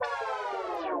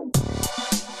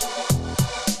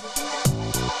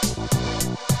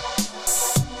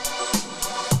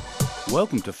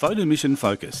Welcome to Photo Mission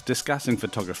Focus, Discussing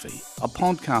Photography, a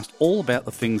podcast all about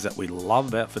the things that we love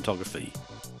about photography.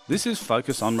 This is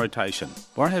Focus on Rotation,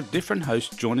 where I have different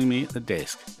hosts joining me at the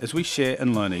desk as we share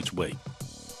and learn each week.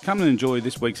 Come and enjoy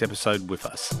this week's episode with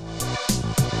us.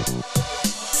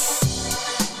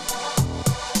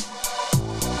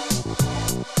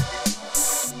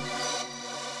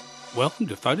 Welcome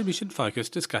to Photo Mission Focus,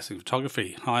 Discussing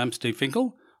Photography. Hi, I'm Steve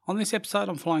Finkel. On this episode,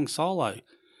 I'm flying solo.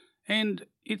 And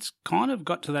it's kind of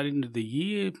got to that end of the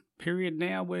year period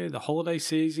now where the holiday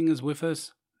season is with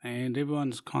us and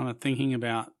everyone's kind of thinking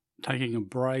about taking a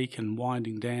break and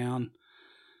winding down.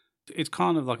 It's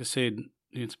kind of, like I said,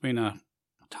 it's been a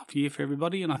tough year for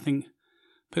everybody, and I think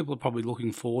people are probably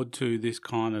looking forward to this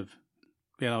kind of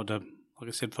being able to, like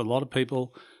I said, for a lot of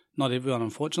people, not everyone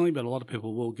unfortunately, but a lot of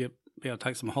people will be able to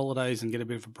take some holidays and get a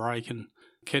bit of a break and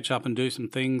catch up and do some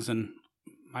things and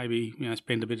maybe,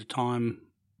 spend a bit of time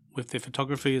with their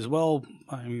photography as well,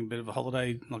 having a bit of a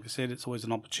holiday. Like I said, it's always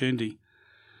an opportunity.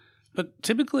 But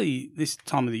typically this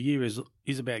time of the year is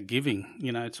about giving.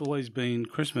 It's always been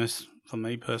Christmas, for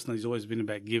me personally, has always been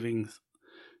about giving,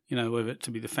 whether it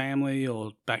to be the family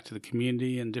or back to the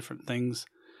community and different things.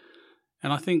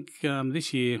 And I think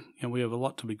this year, we have a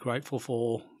lot to be grateful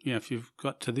for, if you've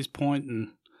got to this point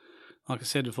and, like I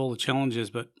said, with all the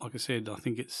challenges, but like I said, I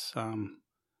think it's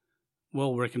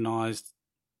well recognised,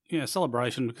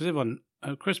 celebration, because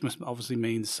Christmas obviously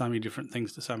means so many different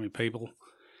things to so many people.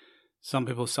 Some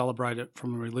people celebrate it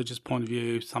from a religious point of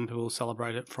view. Some people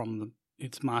celebrate it from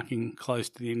it's marking close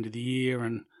to the end of the year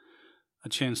and a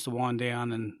chance to wind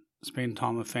down and spend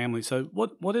time with family. So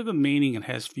whatever meaning it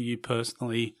has for you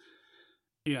personally,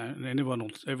 and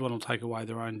everyone will take away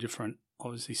their own different,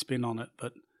 obviously, spin on it.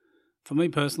 But for me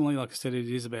personally, like I said, it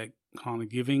is about kind of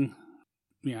giving,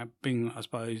 being, I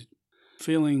suppose,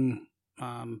 feeling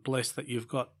blessed that you've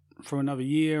got for another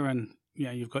year and,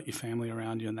 you've got your family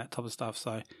around you and that type of stuff.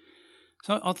 So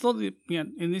I thought that,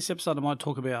 in this episode I might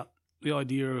talk about the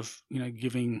idea of,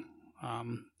 giving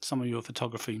some of your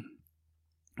photography.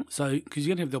 So, because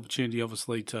you're going to have the opportunity,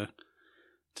 obviously, to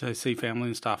see family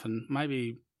and stuff, and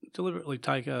maybe deliberately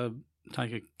take a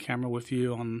camera with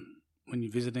you on when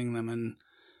you're visiting them, and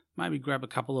maybe grab a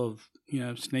couple of,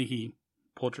 sneaky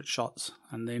portrait shots,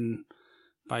 and then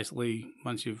basically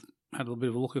once you've had a little bit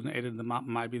of a look and edited them up,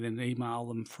 maybe then email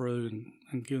them through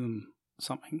and give them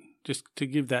something, just to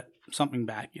give that something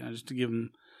back, just to give them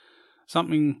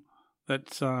something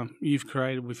that you've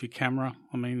created with your camera.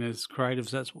 I mean, as creatives,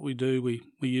 that's what we do. We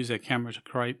use our camera to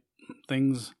create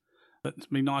things. But it'd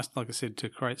be nice, like I said, to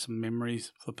create some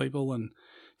memories for people and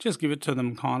just give it to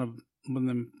them kind of when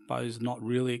they're both not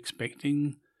really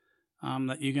expecting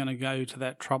that you're going to go to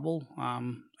that trouble.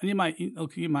 And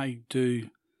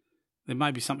there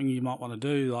may be something you might want to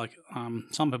do, like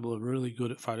some people are really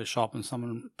good at Photoshop and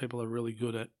some people are really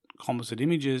good at composite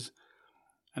images,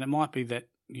 and it might be that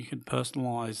you can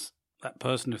personalise that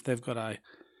person if they've got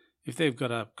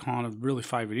a kind of really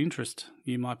favourite interest.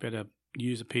 You might be able to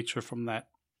use a picture from that,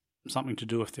 something to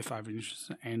do with their favourite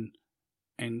interest,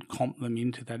 and comp them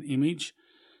into that image.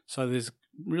 So there's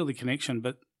really connection,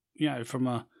 but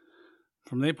from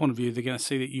their point of view, they're going to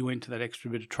see that you went to that extra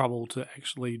bit of trouble to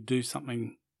actually do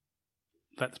something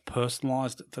that's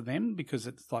personalised for them, because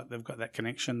it's like they've got that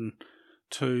connection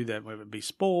to that, whether it be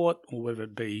sport or whether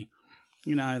it be,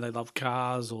 they love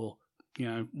cars or,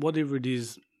 whatever it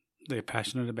is they're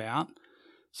passionate about.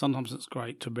 Sometimes it's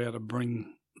great to be able to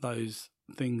bring those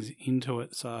things into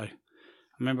it. So I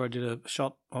remember I did a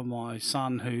shot of my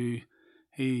son who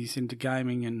he's into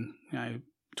gaming and,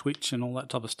 Twitch and all that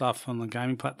type of stuff on the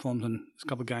gaming platforms, and there's a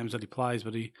couple of games that he plays,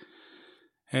 but he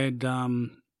had,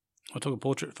 I took a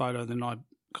portrait photo, then I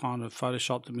kind of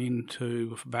photoshopped him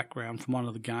with a background from one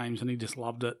of the games, and he just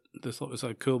loved it. Just thought it was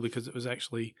so cool because it was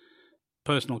actually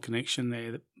personal connection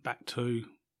there back to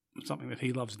something that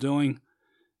he loves doing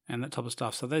and that type of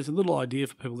stuff. So there's a little idea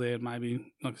for people there,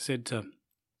 maybe, like I said, to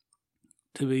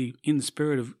be in the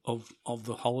spirit of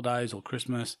the holidays or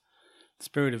Christmas. The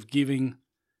spirit of giving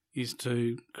is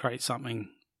to create something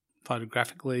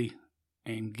photographically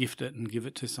and gift it and give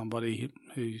it to somebody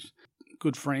who's a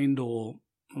good friend or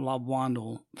loved one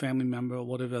or family member or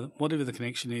whatever the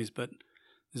connection is. But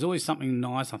there's always something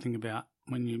nice, I think, about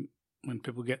when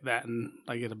people get that and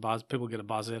they get a buzz. People get a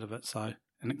buzz out of it. So,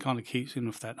 and it kind of keeps in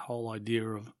with that whole idea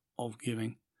of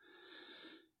giving.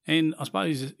 And I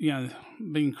suppose,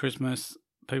 being Christmas,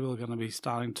 people are going to be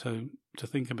starting to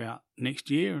think about next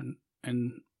year,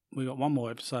 and we got one more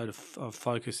episode of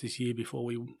Focus this year before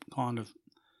we the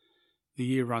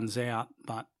year runs out.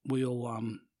 But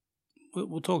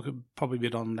we'll talk probably a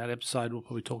bit on that episode. We'll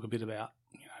probably talk a bit about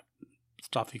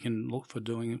stuff you can look for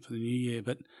doing it for the new year.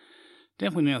 But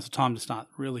definitely now's the time to start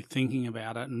really thinking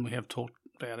about it, and we have talked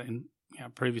about it in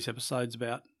previous episodes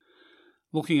about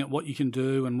looking at what you can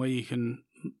do and where you can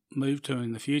move to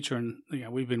in the future. And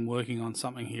we've been working on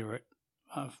something here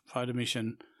at Photo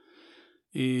Mission.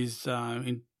 Is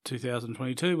in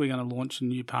 2022 we're going to launch a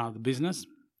new part of the business.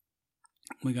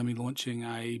 We're going to be launching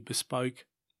a bespoke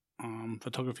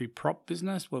photography prop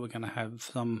business where we're going to have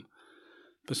some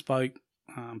bespoke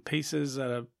pieces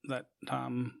that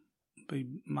be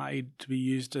made to be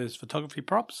used as photography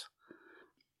props.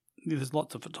 There's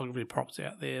lots of photography props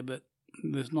out there, but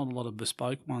there's not a lot of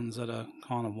bespoke ones that are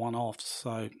kind of one-offs.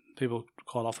 So people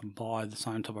quite often buy the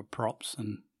same type of props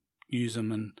and use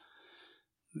them, and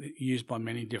they're used by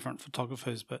many different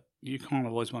photographers, but you kind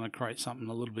of always want to create something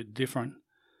a little bit different.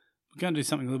 We're going to do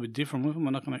something a little bit different with them.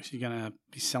 We're not actually going to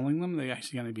be selling them. They're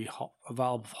actually going to be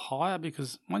available for hire,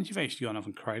 because once you've actually gone off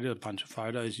and created a bunch of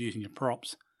photos using your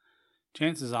props,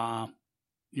 chances are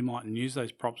you mightn't use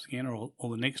those props again, or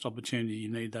the next opportunity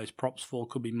you need those props for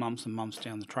could be months and months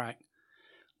down the track,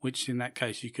 which in that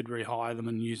case you could rehire them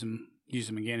and use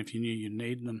them again if you knew you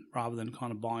needed them, rather than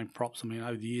kind of buying props. I mean,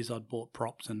 over the years I'd bought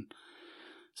props, and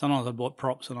sometimes I bought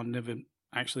props and I'd never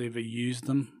actually ever used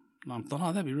them. And I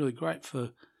thought, that'd be really great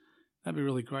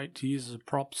to use as a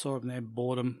prop. Saw them there,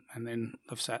 bought them, and then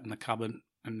they've sat in the cupboard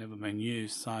and never been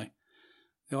used. So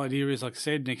the idea is, like I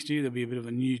said, next year there'll be a bit of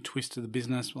a new twist to the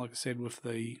business, like I said, with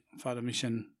the Photo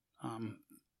Mission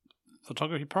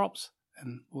photography props,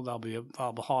 and they'll be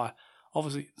available higher.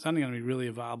 Obviously, it's only going to be really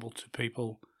available to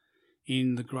people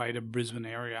in the greater Brisbane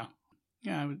area.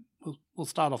 We'll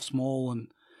start off small, and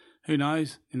who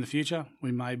knows, in the future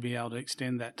we may be able to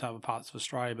extend that to other parts of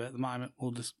Australia, but at the moment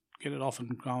we'll just get it off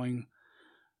and growing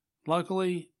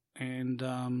locally, and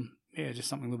just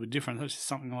something a little bit different. That's just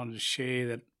something I wanted to share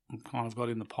that I've kind of got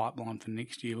in the pipeline for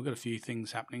next year. We've got a few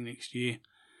things happening next year.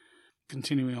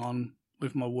 Continuing on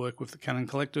with my work with the Canon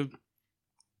Collective,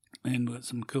 and we've got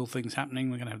some cool things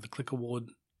happening. We're going to have the Click Award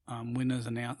winners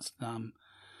announced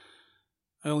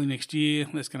early next year.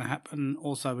 That's going to happen.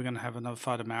 Also, we're going to have another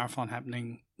photo marathon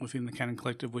happening within the Canon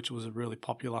Collective, which was a really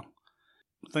popular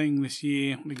thing this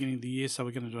year, beginning of the year. So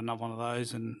we're going to do another one of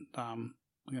those, and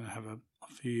we're going to have a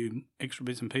few extra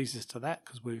bits and pieces to that,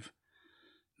 because we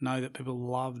know that people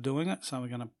love doing it. So we're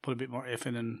going to put a bit more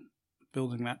effort in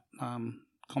building that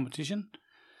competition.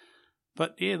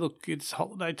 But yeah, look, it's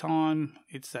holiday time.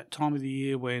 It's that time of the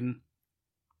year when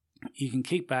you can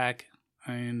kick back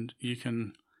and you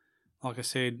can, like I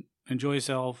said, enjoy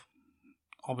yourself,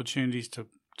 opportunities to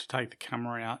take the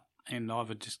camera out and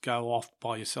either just go off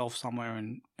by yourself somewhere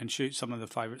and shoot some of the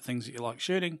favourite things that you like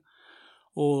shooting,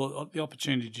 or the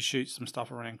opportunity to shoot some stuff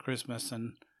around Christmas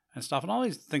and stuff. And I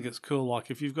always think it's cool,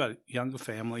 like if you've got a younger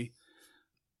family,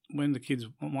 when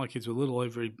my kids were little,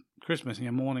 every Christmas in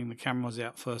the morning the camera was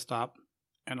out first up,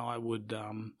 and I would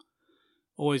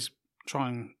always try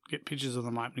and get pictures of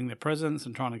them opening their presents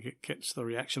and trying to catch the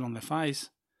reaction on their face.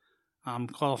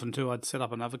 Quite often too, I'd set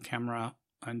up another camera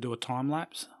and do a time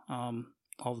lapse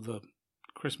of the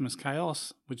Christmas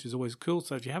chaos, which is always cool.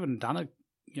 So if you haven't done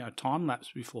a time lapse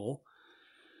before,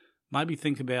 maybe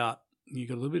think about, you've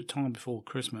got a little bit of time before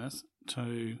Christmas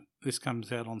this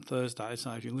comes out on Thursday.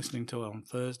 So if you're listening to it on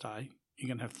Thursday, you're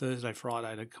going to have Thursday,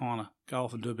 Friday to kind of go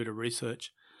off and do a bit of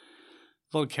research.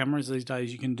 A lot of cameras these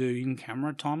days you can do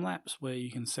in-camera time lapse, where you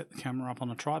can set the camera up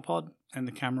on a tripod and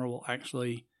the camera will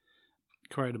actually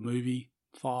create a movie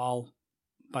file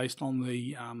based on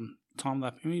the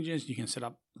time-lapse images. You can set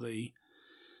up the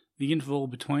interval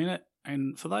between it.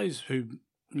 And for those who,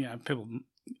 people,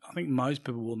 I think most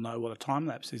people will know what a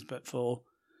time-lapse is, but for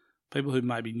people who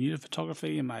may be new to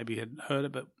photography and maybe had heard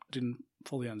it but didn't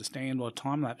fully understand what a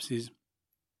time-lapse is,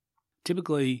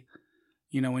 typically,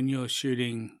 when you're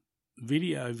shooting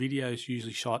video is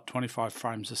usually shot 25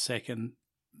 frames a second.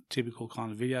 Typical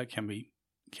kind of video can be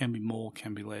more,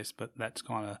 can be less, but that's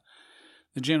kind of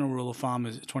the general rule of thumb,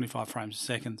 is 25 frames a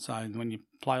second. So when you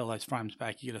play all those frames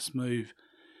back, you get a smooth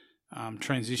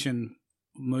transition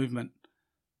movement.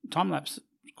 Time-lapse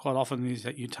quite often is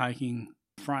that you're taking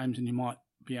frames and you might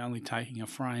be only taking a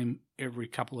frame every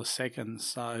couple of seconds.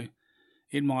 So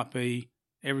it might be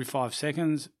every 5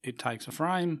 seconds it takes a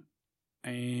frame,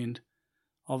 and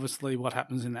obviously what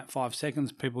happens in that 5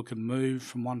 seconds, people can move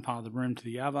from one part of the room to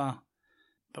the other.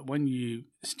 But when you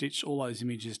stitch all those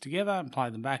images together and play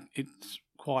them back, it's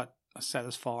quite a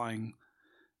satisfying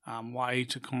way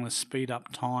to kind of speed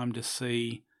up time to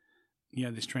see,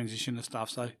 this transition of stuff.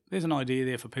 So there's an idea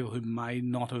there for people who may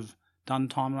not have done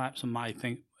time-lapse and may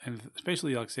think, and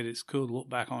especially, like I said, it's cool to look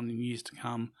back on in years to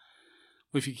come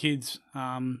with your kids,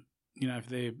 if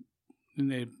they're in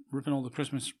there ripping all the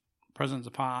Christmas presents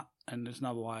apart, and there's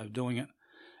another way of doing it.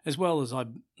 As well as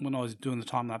when I was doing the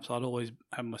time lapse, I'd always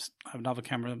have another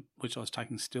camera which I was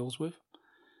taking stills with.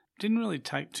 Didn't really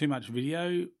take too much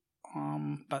video,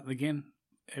 but again,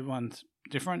 everyone's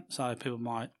different, so people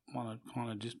might want to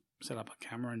kind of just set up a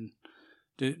camera and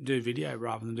do video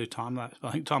rather than do time lapse. But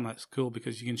I think time lapse is cool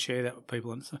because you can share that with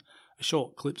people, and it's a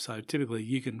short clip. So typically,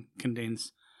 you can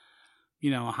condense,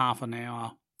 a half an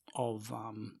hour of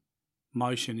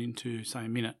motion into say a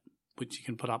minute, which you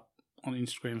can put up on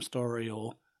Instagram story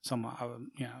or some other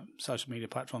social media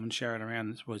platform and share it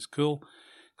around. It's always cool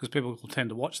because people will tend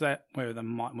to watch that, where they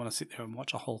might want to sit there and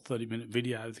watch a whole 30-minute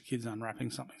video of the kids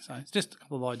unwrapping something. So it's just a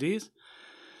couple of ideas.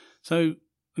 So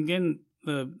again,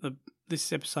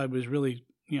 this episode was really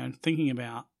thinking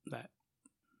about that,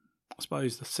 I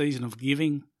suppose, the season of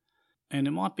giving. And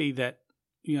it might be that,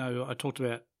 I talked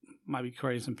about maybe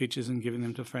creating some pictures and giving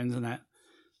them to friends and that.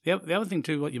 The other thing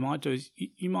too, what you might do is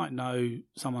you might know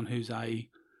someone who's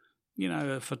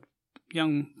for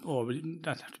young, or it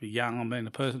doesn't have to be young, I mean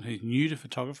a person who's new to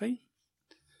photography,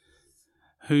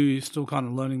 who's still kind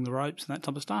of learning the ropes and that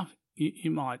type of stuff. You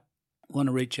might want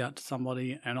to reach out to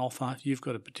somebody and offer, if you've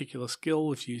got a particular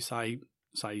skill, if you say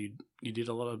you did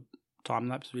a lot of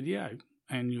time-lapse video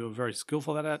and you were very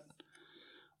skillful at it,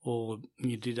 or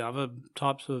you did other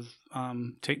types of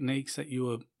techniques that you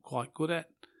were quite good at,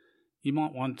 you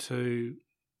might want to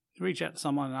reach out to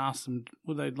someone and ask them,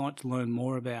 would they like to learn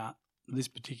more about this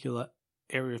particular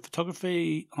area of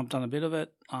photography? I've done a bit of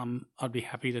it. I'd be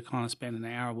happy to kind of spend an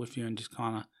hour with you and just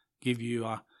kind of give you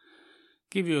a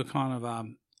kind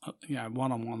of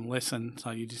one-on-one lesson.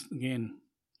 So you just, again,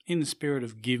 in the spirit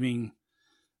of giving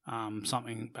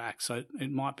something back. So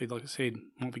it might be, like I said,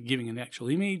 might be giving an actual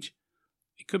image.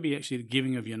 It could be actually the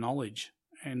giving of your knowledge,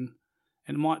 and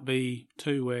it might be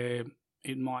too where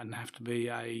it mightn't have to be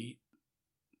a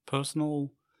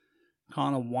personal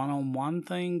kind of one-on-one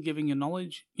thing, giving your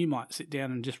knowledge. You might sit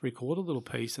down and just record a little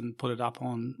piece and put it up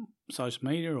on social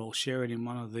media or share it in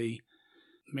one of the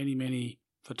many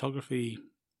photography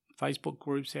Facebook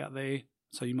groups out there.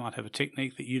 So you might have a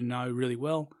technique that you know really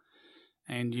well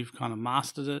and you've kind of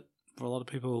mastered it. For a lot of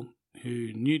people who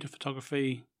are new to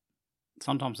photography,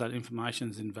 sometimes that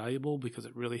information is invaluable because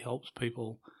it really helps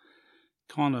people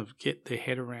kind of get their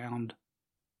head around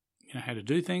how to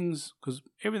do things, because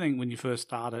everything when you first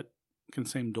start it can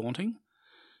seem daunting.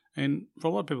 And for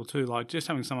a lot of people too, like just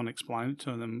having someone explain it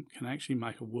to them can actually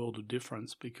make a world of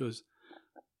difference, because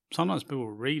sometimes people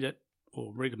read it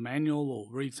or read a manual or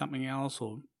read something else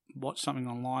or watch something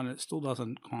online and it still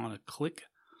doesn't kind of click.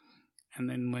 And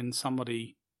then when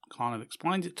somebody kind of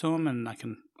explains it to them and they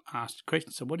can ask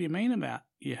questions, so what do you mean about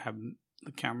you have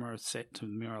the camera set to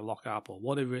mirror lock up or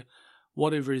whatever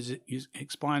is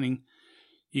explaining,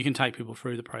 you can take people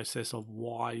through the process of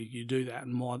why you do that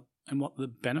and what the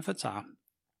benefits are.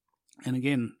 And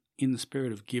again, in the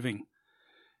spirit of giving.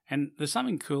 And there's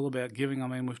something cool about giving. I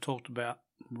mean, we've talked about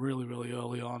really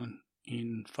early on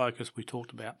in Focus, we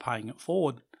talked about paying it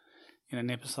forward in an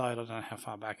episode. I don't know how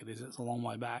far back it is. It's a long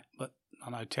way back. But I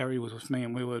know Terry was with me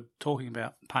and we were talking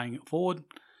about paying it forward.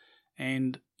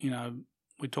 And,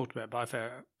 we talked about both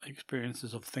our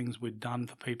experiences of things we'd done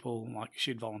for people. Like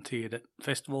she'd volunteered at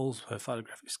festivals, her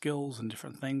photographic skills and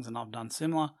different things, and I've done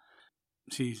similar.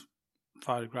 She's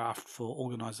photographed for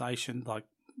organisations like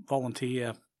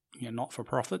volunteer,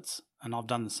 not-for-profits, and I've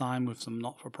done the same with some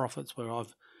not-for-profits where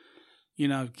I've,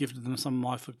 gifted them some of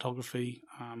my photography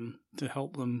to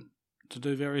help them to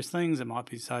do various things. It might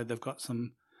be so they've got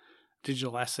some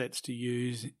digital assets to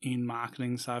use in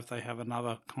marketing, so if they have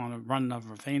run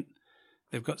another event,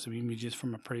 they've got some images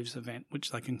from a previous event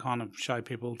which they can kind of show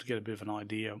people to get a bit of an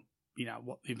idea,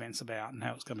 what the event's about and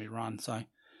how it's going to be run. So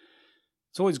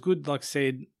it's always good, like I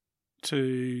said,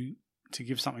 to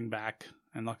give something back.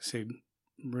 And like I said,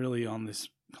 really on this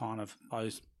kind of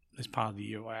this part of the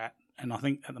year we're at. And I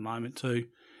think at the moment too,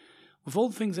 with all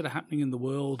the things that are happening in the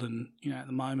world and, at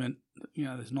the moment,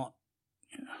 there's not,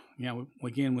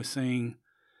 again, we're seeing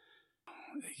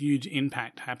a huge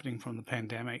impact happening from the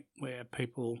pandemic where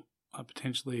people are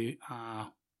potentially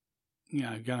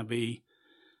going to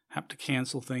have to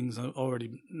cancel things. I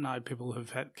already know people who've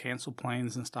had cancel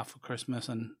plans and stuff for Christmas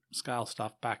and scale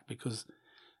stuff back because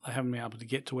they haven't been able to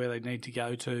get to where they need to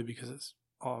go to because it's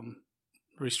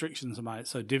restrictions have made it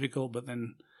so difficult. But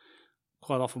then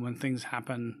quite often when things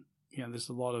happen, there's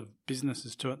a lot of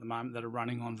businesses too at the moment that are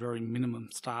running on very minimum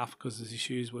staff because there's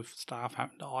issues with staff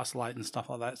having to isolate and stuff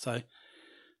like that. So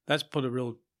that's put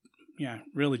a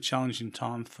really challenging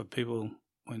time for people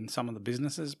in some of the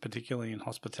businesses, particularly in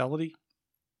hospitality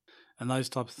and those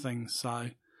types of things. So,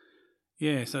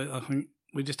 so I think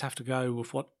we just have to go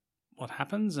with what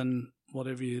happens, and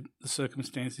whatever the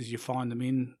circumstances you find them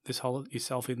in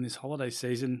yourself in this holiday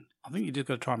season. I think you just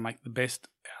got to try and make the best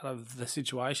out of the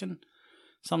situation.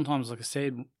 Sometimes, like I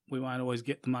said, we won't always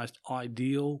get the most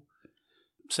ideal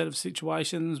set of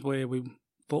situations where we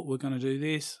thought we were going to do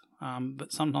this.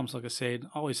 But sometimes, like I said,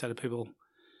 I always say to people,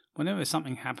 whenever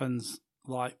something happens,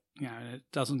 like, it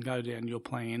doesn't go down your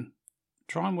plan,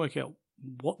 try and work out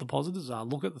what the positives are.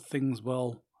 Look at the things,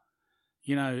 well,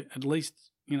 at least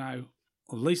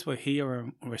we're here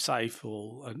and we're safe,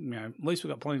 or, at least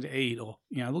we've got plenty to eat, or,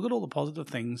 look at all the positive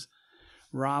things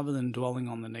rather than dwelling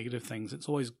on the negative things. It's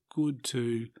always good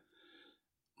to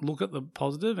look at the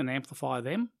positive and amplify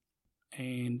them.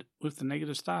 And with the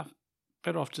negative stuff,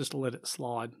 better off just to let it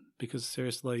slide, because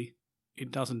seriously,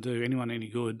 it doesn't do anyone any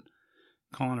good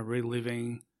kind of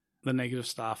reliving the negative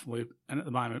stuff. And at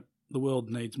the moment, the world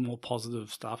needs more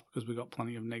positive stuff because we've got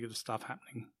plenty of negative stuff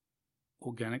happening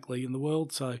organically in the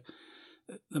world. So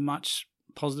the much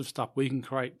positive stuff we can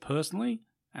create personally,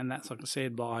 and that's, like I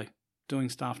said, by doing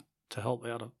stuff to help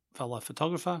out a fellow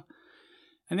photographer.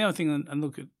 And the other thing, and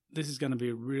look, this is going to be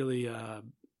a really a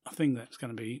thing that's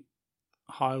going to be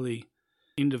highly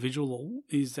individual,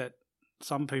 is that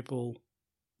some people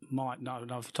might know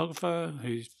a photographer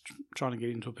who's trying to get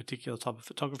into a particular type of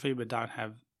photography but don't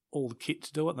have all the kit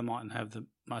to do it. They mightn't have the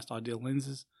most ideal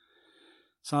lenses.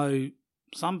 So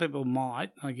some people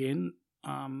might, again,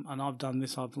 and I've done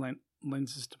this, I've lent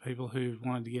lenses to people who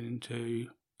wanted to get into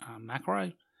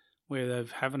macro, where they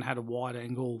haven't had a wide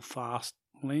angle fast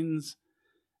lens,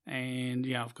 and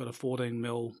I've got a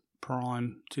 14mm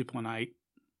prime 2.8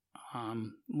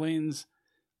 lens,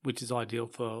 which is ideal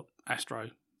for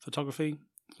astro photography.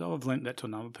 So I've lent that to a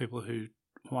number of people who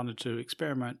wanted to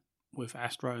experiment with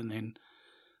astro, and then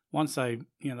once they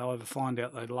they'll either find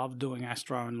out they love doing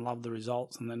astro and love the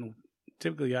results, and then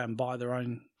typically go and buy their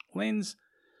own lens.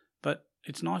 But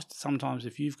it's nice to sometimes,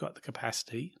 if you've got the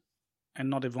capacity, and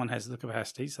not everyone has the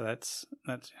capacity, so that's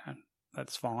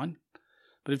fine.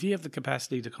 But if you have the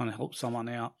capacity to kind of help someone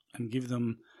out and give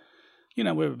them,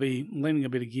 whether it be lending a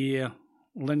bit of gear,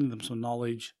 lending them some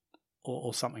knowledge,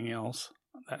 or something else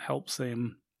that helps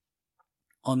them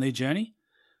on their journey,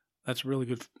 that's really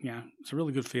good. It's a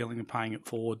really good feeling of paying it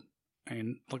forward.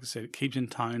 And like I said, it keeps in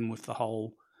tone with the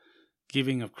whole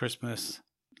giving of Christmas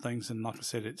things. And like I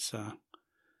said,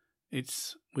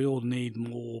 it's we all need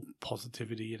more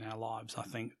positivity in our lives, I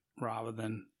think, rather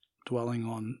than dwelling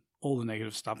on all the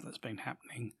negative stuff that's been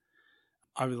happening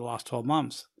over the last 12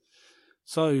 months.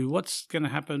 So what's going to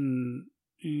happen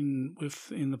in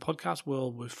the podcast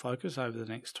world with Focus over the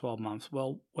next 12 months?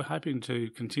 Well, we're hoping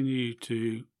to continue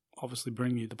to obviously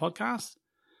bring you the podcast.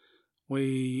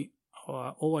 We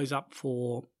are always up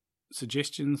for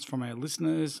suggestions from our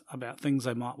listeners about things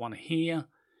they might want to hear,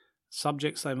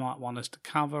 subjects they might want us to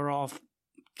cover off,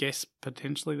 guests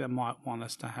potentially they might want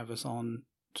us to have us on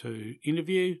to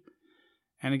interview.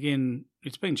 And again,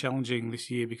 it's been challenging this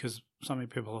year because so many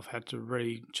people have had to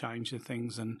re-change the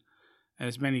things, and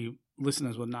as many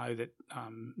listeners will know that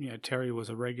Terry was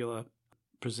a regular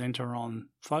presenter on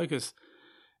Focus,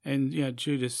 and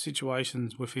due to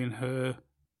situations within her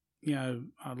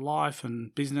life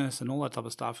and business and all that type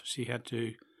of stuff, she had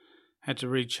to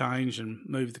re-change and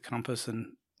move the compass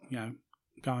and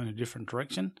go in a different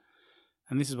direction.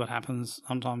 And this is what happens.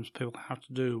 Sometimes people have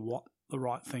to do what the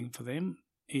right thing for them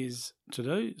is to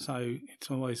do. So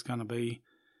it's always going to be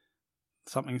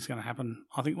something's going to happen.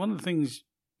 I think one of the things,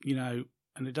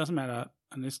 and it doesn't matter,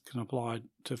 and this can apply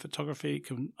to photography, it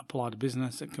can apply to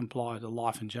business, it can apply to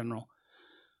life in general.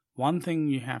 One thing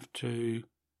you have to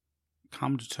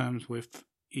come to terms with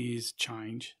is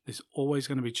change. There's always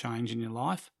going to be change in your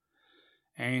life.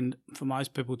 And for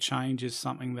most people, change is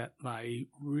something that they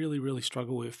really, really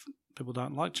struggle with. People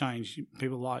don't like change.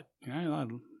 People like,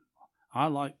 I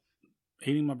like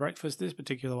eating my breakfast this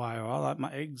particular way, or I like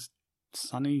my eggs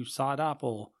sunny side up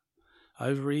or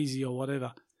over easy or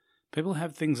whatever. People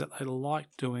have things that they like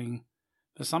doing,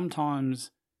 but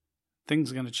sometimes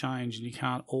things are going to change and you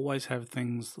can't always have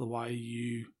things the way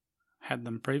you had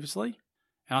them previously.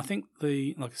 And I think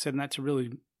like I said, and that's a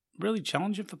really, really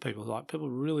challenging for people. Like people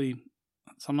really,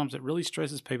 sometimes it really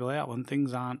stresses people out when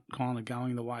things aren't kind of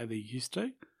going the way they used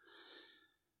to.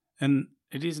 And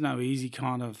it is no easy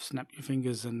kind of snap your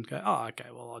fingers and go, oh, okay,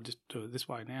 well, I'll just do it this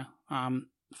way now.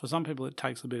 For some people, it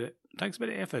takes a bit of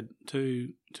effort to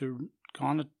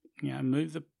kind of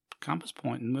move the compass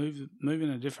point and move in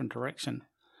a different direction.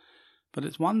 But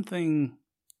it's one thing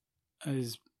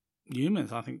as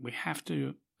humans, I think we have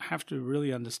to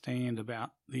really understand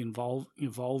about the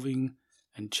evolving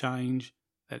and change,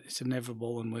 that it's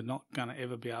inevitable and we're not going to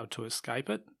ever be able to escape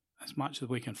it. as much as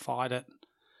we can fight it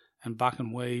and buck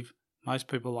and weave, most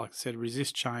people, like I said,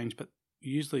 resist change, but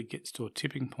usually it gets to a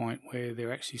tipping point where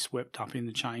they're actually swept up in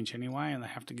the change anyway, and they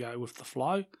have to go with the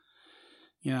flow.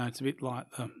 It's a bit like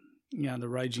the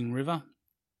raging river.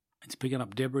 It's picking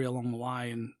up debris along the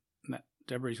way, and that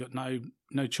debris's got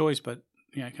no choice but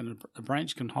the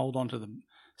branch can hold on to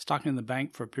stuck in the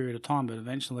bank for a period of time, but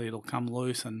eventually it'll come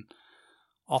loose and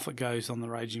off it goes on the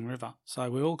raging river. So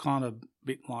we're all kind of a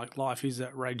bit like life is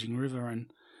that raging river,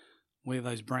 and we're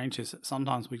those branches that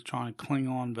sometimes we try and cling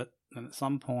on, but then at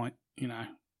some point,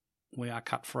 we are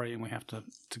cut free and we have to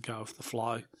go with the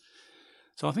flow.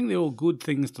 So I think they're all good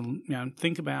things to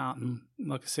think about, and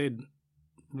like I said,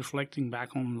 reflecting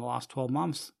back on the last 12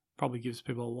 months probably gives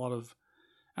people a lot of,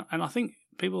 and I think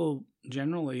people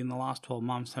generally in the last 12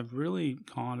 months have really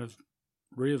kind of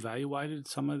reevaluated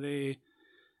some of their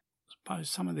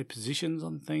positions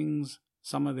on things,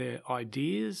 some of their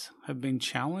ideas have been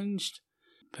challenged.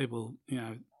 People,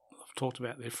 have talked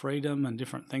about their freedom and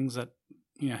different things that,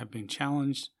 have been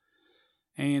challenged.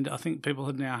 And I think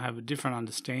people now have a different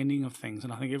understanding of things.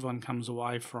 And I think everyone comes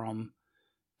away from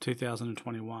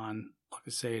 2021, like I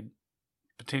said,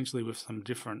 potentially with some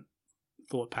different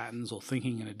thought patterns or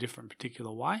thinking in a different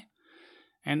particular way.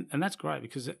 And that's great,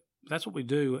 because that's what we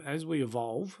do as we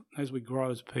evolve, as we grow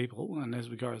as people and as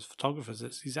we grow as photographers.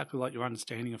 It's exactly like your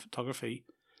understanding of photography.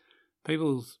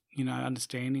 People's,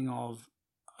 understanding of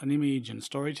an image and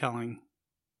storytelling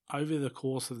over the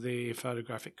course of their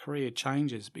photographic career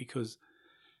changes, because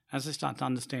as they start to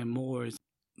understand more is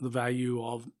the value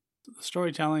of the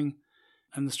storytelling,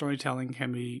 and the storytelling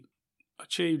can be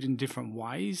achieved in different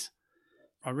ways.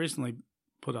 I recently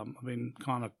I've been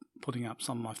kind of putting up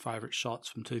some of my favourite shots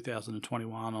from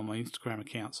 2021 on my Instagram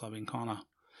account, so I've been kind of,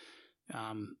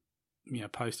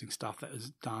 posting stuff that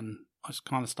was done. I just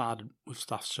kind of started with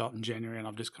stuff shot in January, and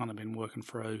I've just kind of been working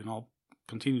through, and I'll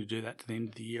continue to do that to the end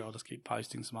of the year. I'll just keep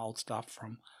posting some old stuff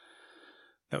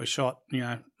that was shot,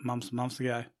 months and months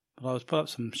ago. But I was put up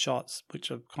some shots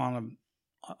which are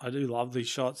I do love these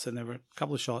shots, and there were a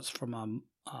couple of shots from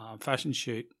a fashion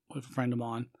shoot with a friend of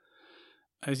mine.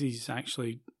 As he's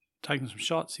actually taking some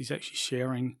shots, he's actually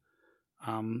sharing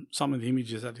some of the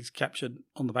images that he's captured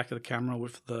on the back of the camera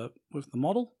with the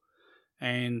model.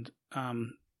 And,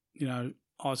 I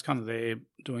was kind of there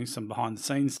doing some behind the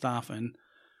scenes stuff and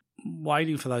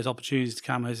waiting for those opportunities to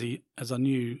come. As I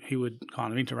knew he would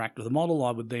kind of interact with the model,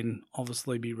 I would then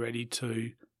obviously be ready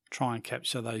to try and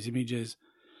capture those images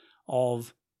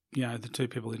of, the two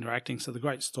people interacting. So the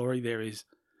great story there is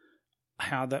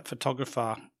how that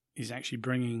photographer is actually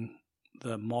bringing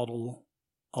the model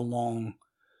along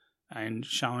and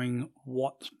showing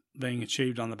what's being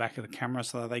achieved on the back of the camera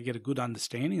so that they get a good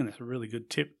understanding. And that's a really good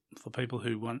tip for people if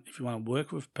you want to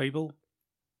work with people,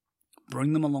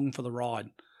 bring them along for the ride.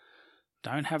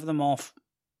 Don't have them off,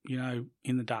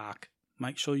 in the dark.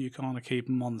 Make sure you kind of keep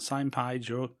them on the same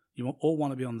page, or you all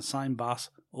want to be on the same bus,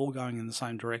 all going in the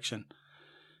same direction.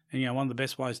 And, one of the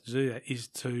best ways to do that is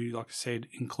to, like I said,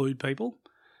 include people.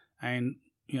 And,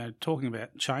 talking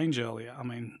about change earlier, I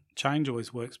mean, change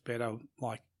always works better,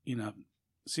 like in a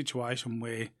situation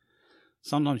where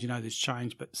sometimes, there's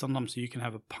change, but sometimes you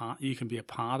can be a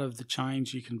part of the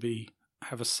change. You can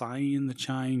have a say in the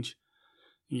change.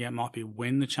 Yeah, it might be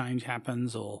when the change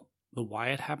happens or the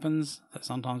way it happens. That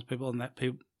sometimes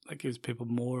that gives people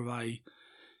more of a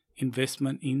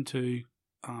investment into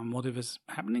whatever's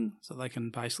happening, so they can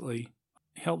basically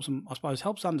helps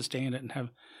understand it and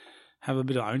have a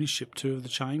bit of ownership too of the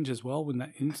change as well in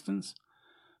that instance.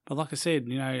 But like I said,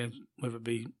 whether it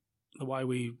be the way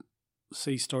we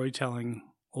see storytelling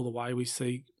or the way we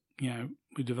see,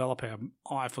 we develop our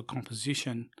eye for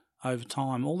composition over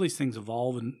time, all these things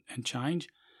evolve and change.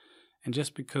 And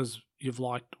just because you've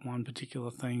liked one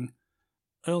particular thing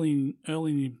early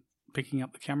in picking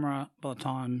up the camera, by the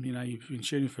time, you've been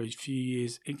shooting for a few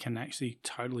years, it can actually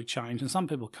totally change. And some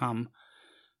people come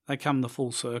the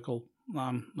full circle.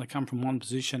 They come from one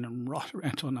position and right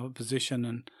around to another position,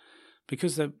 and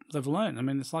because they've learned. I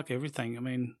mean, it's like everything. I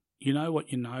mean, you know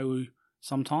what you know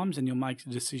sometimes, and you'll make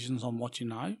decisions on what you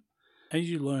know. As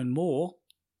you learn more,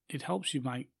 it helps you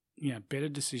make better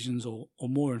decisions or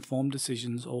more informed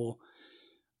decisions, or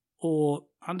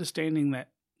understanding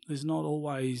that there's not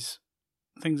always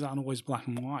things aren't always black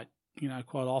and white.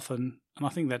 Quite often, and I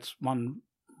think that's one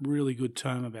really good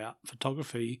term about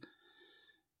photography.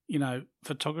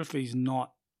 Photography is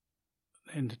not,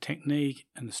 and the technique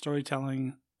and the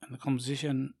storytelling and the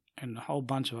composition and a whole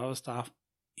bunch of other stuff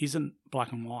isn't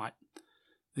black and white.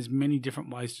 There's many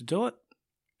different ways to do it,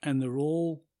 and they're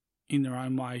all in their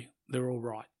own way. They're all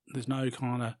right. There's no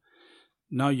kind of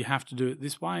no, you have to do it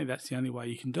this way. That's the only way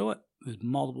you can do it. There's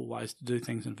multiple ways to do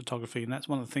things in photography, and that's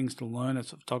one of the things to learn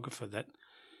as a photographer, that,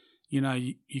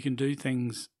 you can do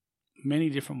things many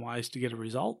different ways to get a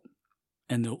result,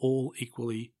 and they're all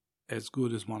equally as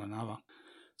good as one another.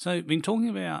 So I've been talking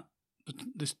about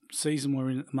this season we're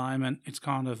in at the moment. It's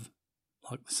kind of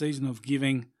like the season of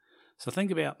giving. So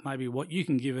think about maybe what you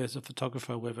can give as a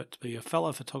photographer, whether it to be a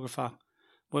fellow photographer,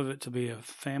 whether it to be a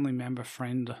family member,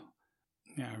 friend,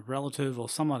 relative, or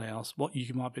someone else, what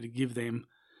you might be to give them,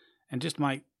 and just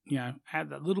make, add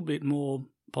that little bit more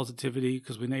positivity,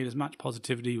 because we need as much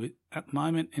positivity at the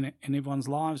moment in everyone's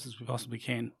lives as we possibly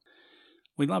can.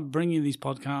 We love bringing you these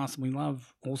podcasts, and we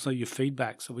love also your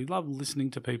feedback. So we love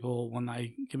listening to people when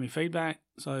they give me feedback.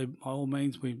 So by all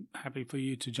means, we're happy for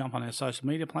you to jump on our social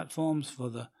media platforms for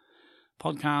the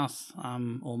podcasts,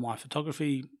 or my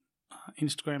photography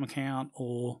Instagram account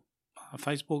or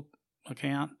Facebook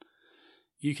account.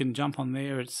 You can jump on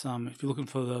there. It's if you're looking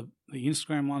for the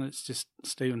Instagram one, it's just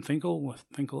Stephen Finkel, with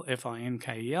Finkel,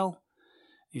 Finkel,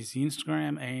 is the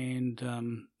Instagram, and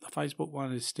the Facebook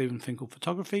one is Stephen Finkel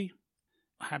Photography.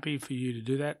 Happy for you to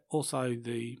do that. Also,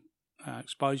 the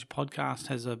Exposure Podcast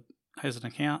has an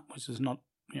account, which is not,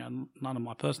 none of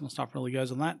my personal stuff really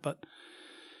goes on that, but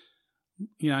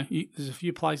there's a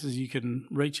few places you can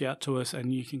reach out to us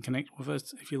and you can connect with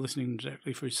us. If you're listening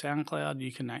directly through SoundCloud,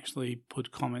 you can actually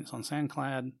put comments on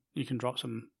SoundCloud. You can drop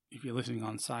some, if you're listening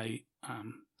on, say,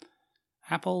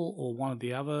 Apple or one of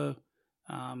the other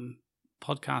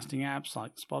podcasting apps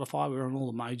like Spotify. We're on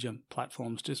all the major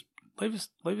platforms. Just leave us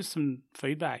some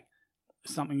feedback.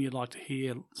 Something you'd like to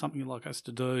hear, something you'd like us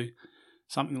to do,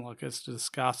 something you'd like us to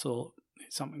discuss, or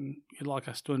something you'd like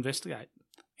us to investigate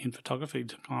in photography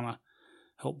to kind of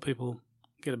help people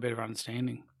get a better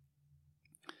understanding.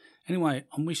 Anyway,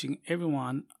 I'm wishing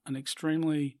everyone an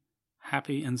extremely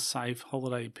happy and safe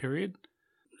holiday period.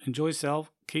 Enjoy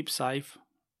yourself, keep safe,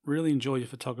 really enjoy your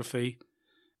photography.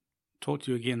 Talk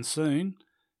to you again soon,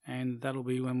 and that'll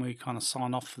be when we kind of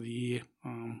sign off for the year,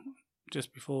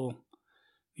 just before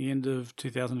the end of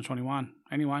 2021.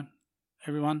 Anyway,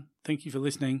 everyone, thank you for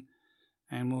listening,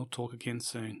 and we'll talk again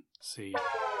soon. See you.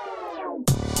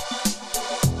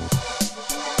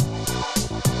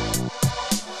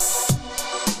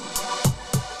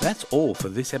 That's all for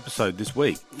this episode this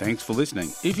week. Thanks for listening.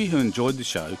 If you have enjoyed the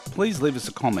show, please leave us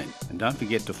a comment, and don't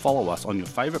forget to follow us on your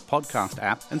favourite podcast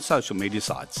app and social media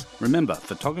sites. Remember,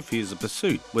 photography is a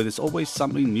pursuit where there's always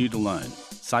something new to learn.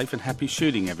 Safe and happy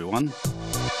shooting, everyone.